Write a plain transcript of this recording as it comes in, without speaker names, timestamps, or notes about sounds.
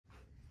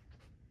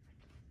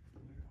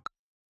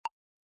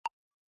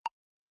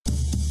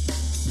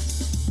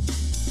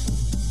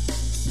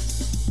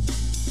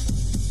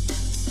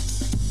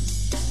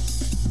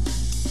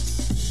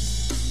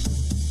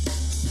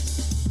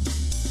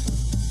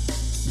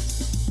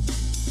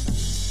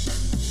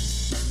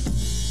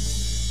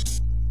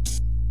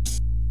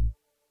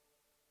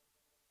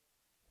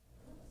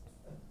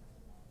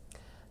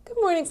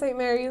morning, St.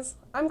 Mary's.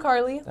 I'm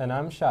Carly. And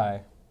I'm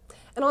Shy.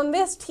 And on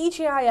this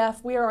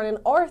TGIF, we are on an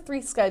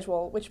R3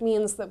 schedule, which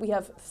means that we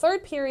have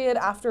third period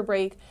after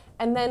break,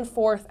 and then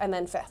fourth, and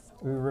then fifth.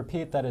 We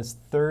repeat, that is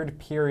third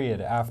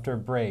period after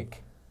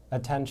break.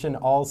 Attention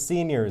all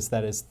seniors,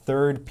 that is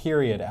third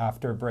period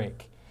after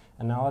break.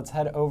 And now let's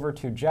head over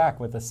to Jack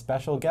with a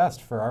special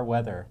guest for our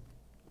weather.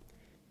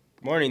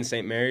 Morning,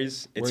 St.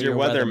 Mary's. It's your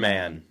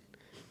weatherman.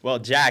 Well,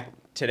 Jack,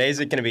 today's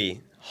it going to be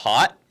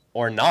hot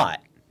or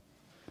not?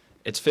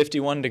 It's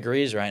 51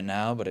 degrees right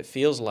now, but it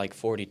feels like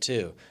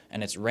 42,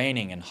 and it's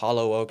raining in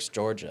Hollow Oaks,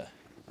 Georgia.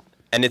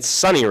 And it's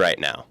sunny right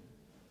now.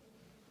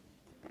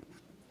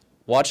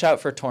 Watch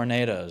out for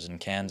tornadoes in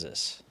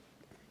Kansas.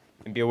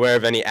 And be aware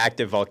of any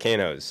active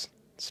volcanoes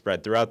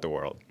spread throughout the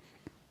world.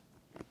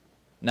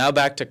 Now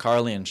back to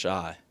Carly and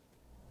Shy.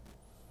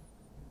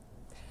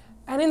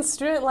 And in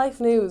student life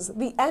news,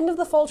 the end of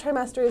the fall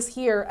trimester is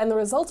here, and the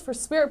results for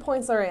Spirit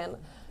Points are in.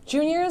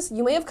 Juniors,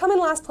 you may have come in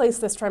last place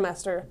this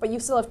trimester, but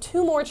you still have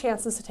 2 more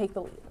chances to take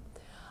the lead.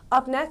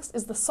 Up next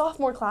is the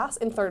sophomore class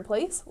in 3rd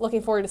place.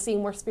 Looking forward to seeing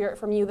more spirit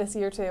from you this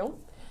year too.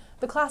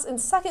 The class in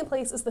 2nd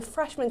place is the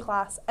freshman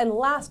class, and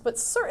last but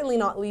certainly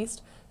not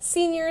least,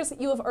 seniors,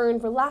 you have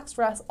earned relaxed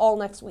rest all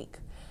next week.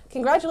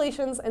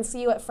 Congratulations, and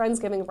see you at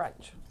Friendsgiving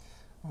brunch.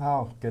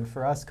 Wow, good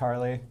for us,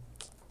 Carly.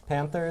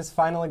 Panthers,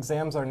 final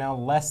exams are now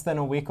less than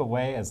a week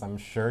away, as I'm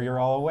sure you're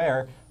all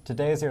aware.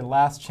 Today is your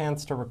last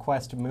chance to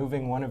request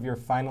moving one of your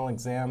final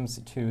exams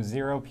to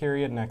 0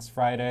 period next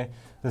Friday.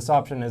 This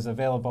option is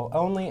available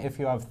only if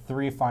you have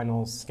 3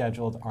 finals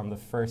scheduled on the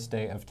first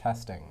day of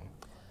testing.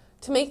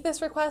 To make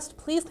this request,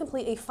 please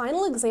complete a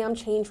final exam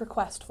change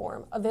request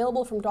form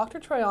available from Dr.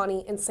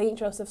 Troiani in St.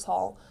 Joseph's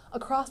Hall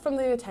across from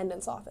the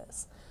attendance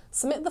office.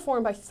 Submit the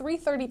form by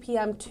 3:30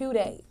 p.m.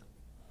 today.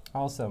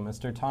 Also,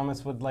 Mr.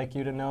 Thomas would like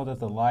you to know that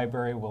the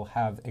library will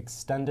have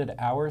extended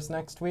hours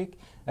next week.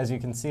 As you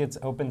can see, it's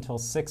open till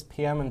 6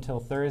 p.m. until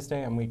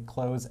Thursday, and we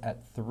close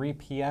at 3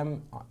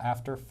 p.m.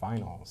 after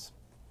finals.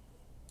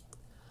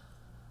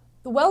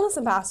 The Wellness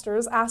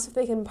Ambassadors asked if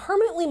they can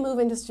permanently move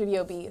into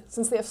Studio B,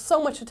 since they have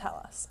so much to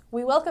tell us.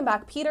 We welcome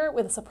back Peter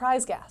with a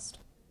surprise guest.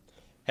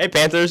 Hey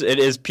Panthers, it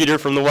is Peter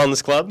from the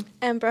Wellness Club.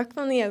 And Brooke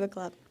from the Yoga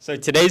Club. So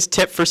today's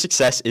tip for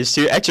success is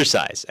to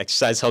exercise.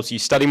 Exercise helps you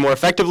study more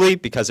effectively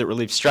because it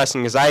relieves stress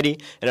and anxiety,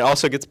 and it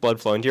also gets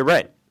blood flowing to your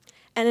brain.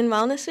 And in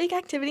Wellness Week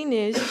activity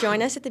news,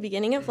 join us at the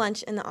beginning of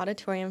lunch in the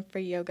auditorium for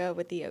yoga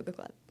with the Yoga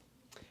Club.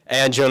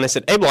 And join us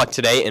at A Block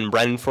today in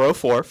Brennan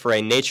 404 for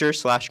a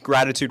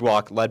nature/gratitude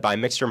walk led by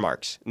Mixter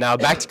Marks. Now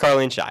back to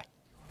Carly and Shy.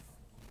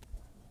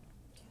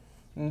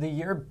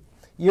 The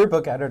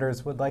yearbook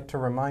editors would like to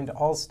remind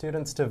all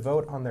students to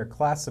vote on their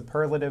class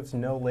superlatives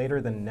no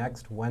later than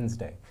next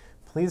Wednesday.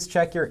 Please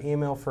check your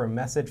email for a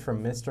message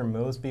from Mr.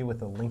 Mosby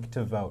with a link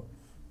to vote.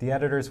 The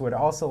editors would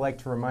also like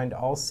to remind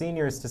all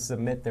seniors to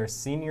submit their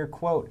senior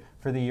quote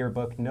for the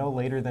yearbook no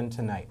later than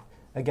tonight.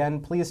 Again,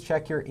 please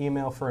check your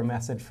email for a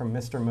message from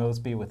Mr.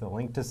 Mosby with a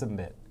link to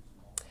submit.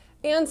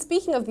 And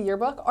speaking of the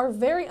yearbook, our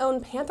very own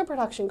Panther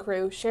production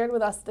crew shared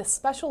with us this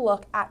special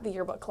look at the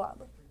Yearbook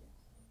Club.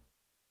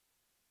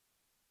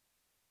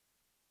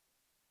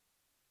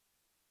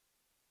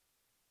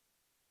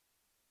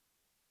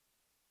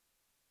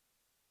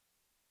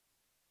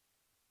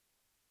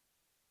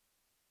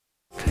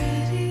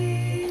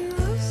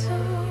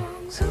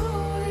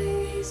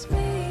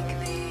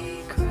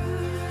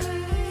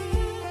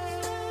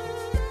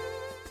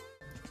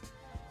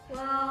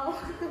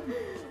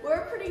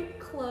 We're a pretty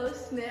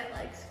close-knit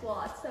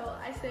squad, so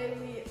I say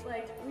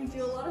we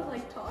do a lot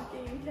of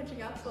talking and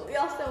catching up, but we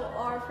also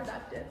are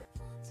productive.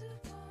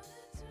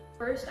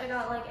 First I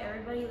got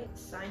everybody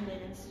signed in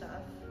and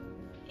stuff,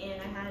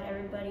 and I had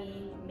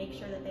everybody make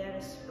sure that they had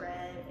a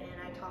spread, and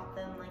I taught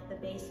them the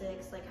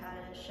basics, how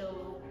to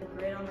show the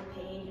grid on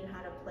the page and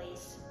how to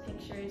place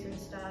pictures and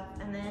stuff,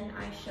 and then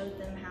I showed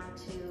them how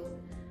to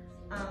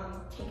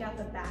take out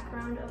the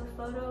background of a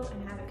photo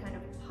and have it kind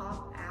of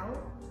pop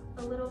out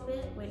a little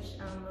bit, which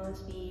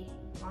Mosby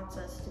wants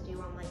us to do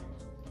on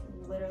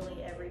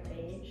literally every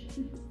page.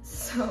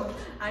 So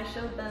I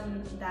showed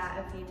them that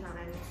a few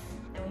times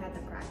and we had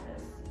them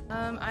practice.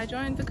 I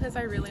joined because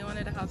I really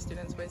wanted to have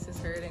students' voices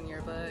heard in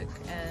yearbook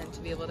and to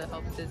be able to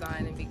help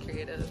design and be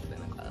creative in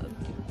the club.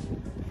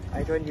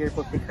 I joined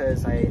Yearbook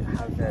because I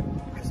have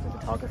an interest in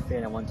photography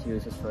and I want to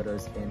use those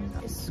photos in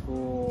a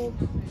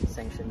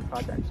school-sanctioned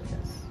project, I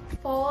guess.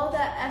 Follow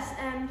the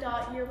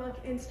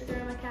sm.yearbook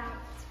Instagram account.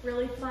 It's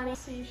really funny,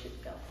 so you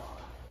should go follow.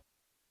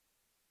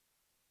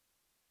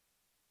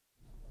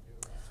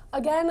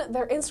 Again,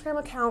 their Instagram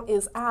account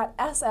is at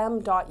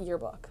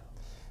sm.yearbook.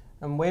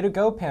 And way to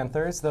go,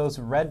 Panthers. Those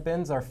red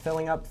bins are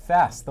filling up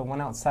fast. The one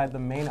outside the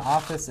main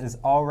office is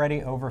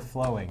already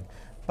overflowing.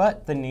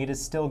 But the need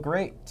is still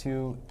great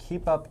to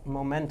keep up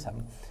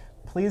momentum.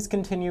 Please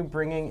continue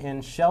bringing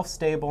in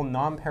shelf-stable,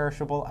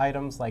 non-perishable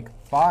items like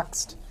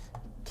boxed,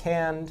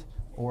 canned,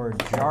 or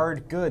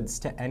jarred goods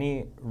to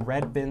any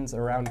red bins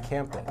around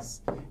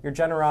campus. Your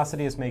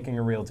generosity is making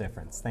a real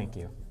difference. Thank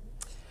you.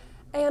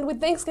 And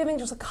with Thanksgiving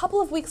just a couple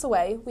of weeks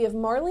away, we have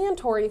Marley and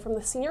Tori from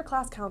the Senior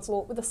Class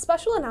Council with a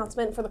special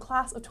announcement for the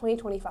class of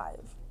 2025.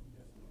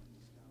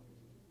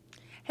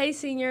 Hey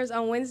seniors,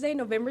 on Wednesday,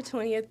 November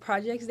 20th,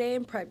 Projects Day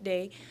and Prep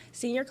Day,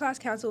 Senior Class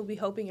Council will be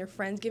hosting your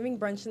Friendsgiving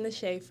brunch in the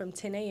Shade from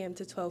 10 a.m.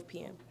 to 12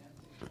 p.m.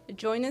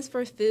 Join us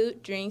for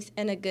food, drinks,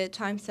 and a good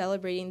time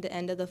celebrating the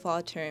end of the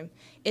fall term.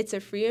 It's a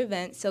free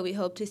event, so we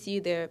hope to see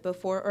you there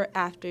before or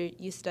after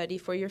you study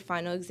for your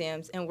final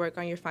exams and work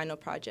on your final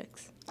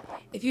projects.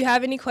 If you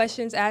have any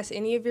questions, ask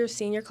any of your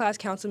Senior Class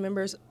Council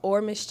members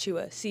or Ms.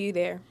 Chua. See you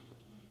there.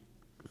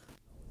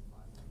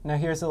 Now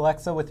here's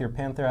Alexa with your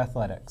Panther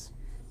Athletics.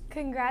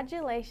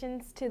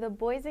 Congratulations to the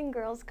boys and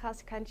girls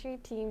cross-country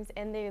teams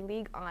and their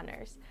league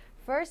honors.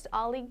 First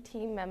all-league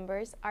team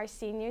members are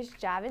seniors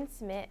Javin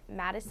Smith,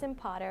 Madison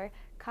Potter,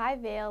 Kai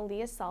Vale,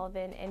 Leah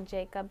Sullivan, and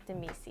Jacob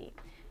Demisi.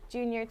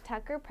 Junior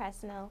Tucker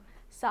Presno,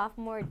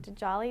 sophomore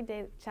Djali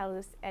De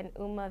Chalus and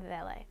Uma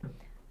Vele,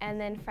 and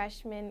then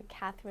freshman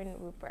Catherine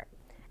Rupert.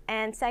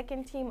 And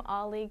second team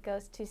all-league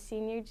goes to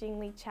senior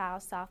Jingli Chow,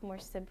 sophomore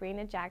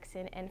Sabrina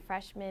Jackson, and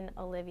freshman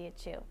Olivia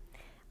Chu.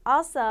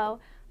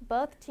 Also,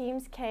 both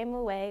teams came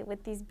away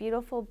with these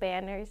beautiful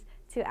banners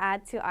to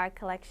add to our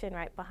collection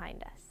right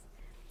behind us.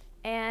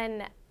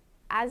 And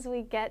as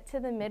we get to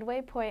the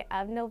midway point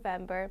of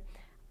November,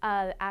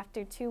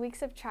 after 2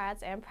 weeks of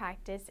tryouts and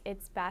practice,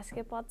 it's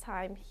basketball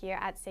time here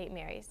at St.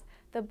 Mary's.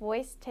 The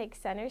boys take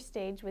center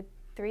stage with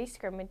 3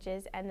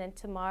 scrimmages, and then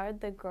tomorrow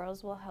the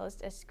girls will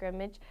host a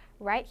scrimmage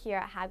right here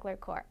at Hagler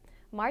Court.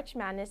 March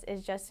Madness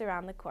is just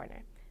around the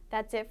corner.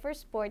 That's it for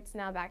sports.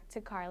 Now back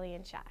to Carly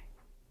and Shai.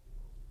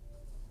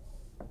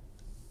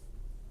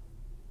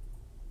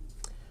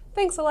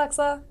 Thanks,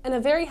 Alexa, and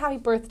a very happy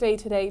birthday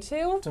today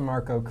to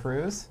DeMarco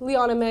Cruz,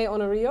 Liana May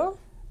Honorio,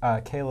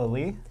 Kayla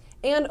Lee,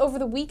 and over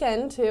the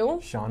weekend to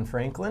Sean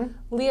Franklin,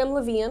 Liam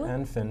Levine,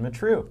 and Finn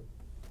Matrew.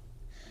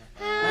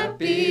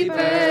 Happy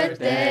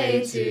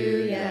birthday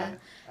to ya.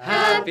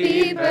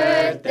 Happy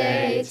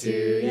birthday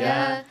to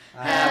ya.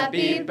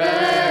 Happy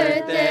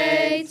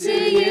birthday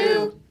to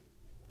you.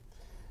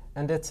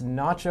 And it's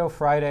Nacho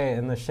Friday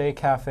in the Shea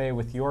Cafe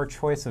with your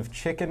choice of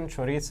chicken,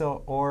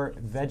 chorizo, or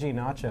veggie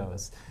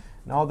nachos.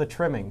 And all the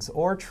trimmings,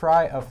 or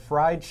try a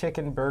fried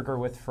chicken burger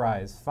with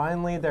fries.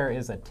 Finally, there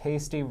is a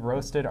tasty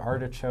roasted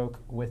artichoke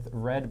with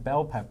red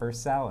bell pepper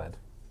salad.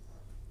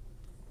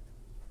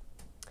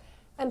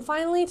 And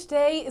finally,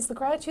 today is the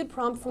gratitude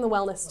prompt from the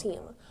wellness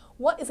team.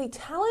 What is a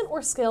talent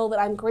or skill that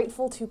I'm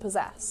grateful to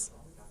possess?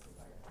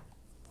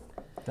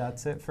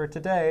 That's it for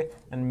today,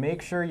 and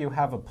make sure you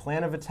have a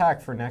plan of attack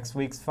for next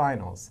week's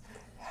finals.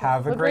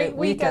 Have a great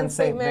weekend,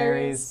 St.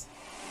 Mary's.